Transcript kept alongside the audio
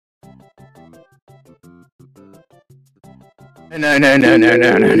No, no, no, no, no,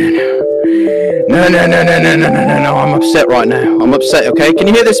 no, no, no. No, no, no, no, no, no, no, no, no. I'm upset right now. I'm upset, okay? Can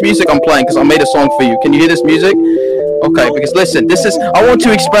you hear this music I'm playing? Because I made a song for you. Can you hear this music? Okay, because listen, I want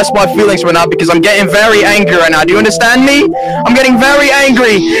to express my feelings right now because I'm getting very angry right now. Do you understand me? I'm getting very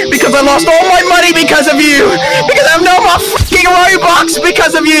angry because I lost all my money because of you. Because I have no more fucking Roblox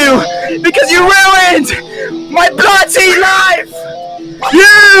because of you. Because you ruined my bloody life.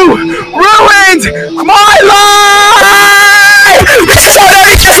 You ruined my life. So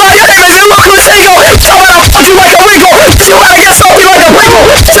it's like you look like a wiggle. So I'll fuck you like a wiggle. You wanna get salty like a wiggle.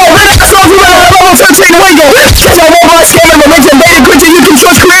 So when I saw you at level 13 wiggle. So Roblox game and religion, dating creature you can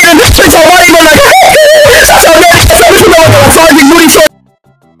trust creating. So why even like so maybe it's like you know what I'm talking booty so.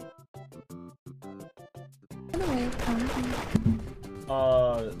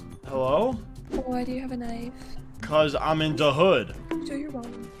 Hello? Why do you have a knife? Cause I'm in the hood. Show your wallet.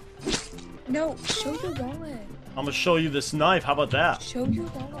 No, show your wallet. I'm gonna show you this knife. How about that? Show your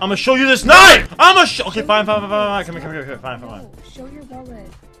wallet. I'm gonna show you this knife. Okay, fine. Come here. Fine. No, show your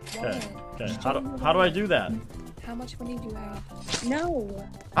wallet. Okay. How do I do that? How much money do you have? No.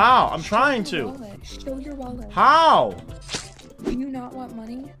 How? I'm trying to. Wallet. Show your wallet. How? Do you not want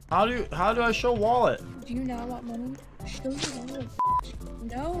money? How do I show wallet? Do you not want money? Show your wallet.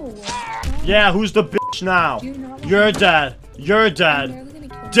 No. Yeah, who's the bitch now? Do you not want You're money? dead. You're I'm dead. literally gonna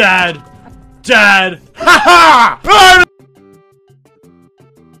kill you. Dead. Dead. Ha ha!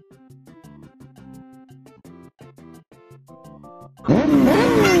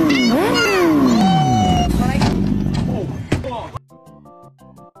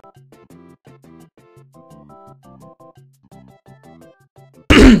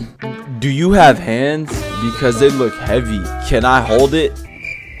 Do you have hands? Because they look heavy. Can I hold it?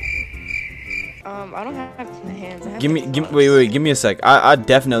 I don't have hands. I have Wait, give me a sec. I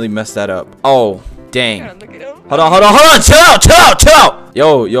definitely messed that up. Oh, dang. Look at him. Hold on. Chill out.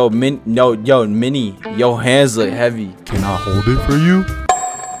 Yo, Minnie. Your hands look heavy. Can I hold it for you?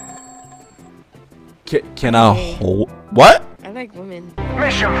 Can I hold? What? I like women.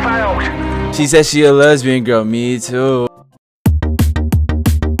 Mission failed. She said she a lesbian girl. Me too.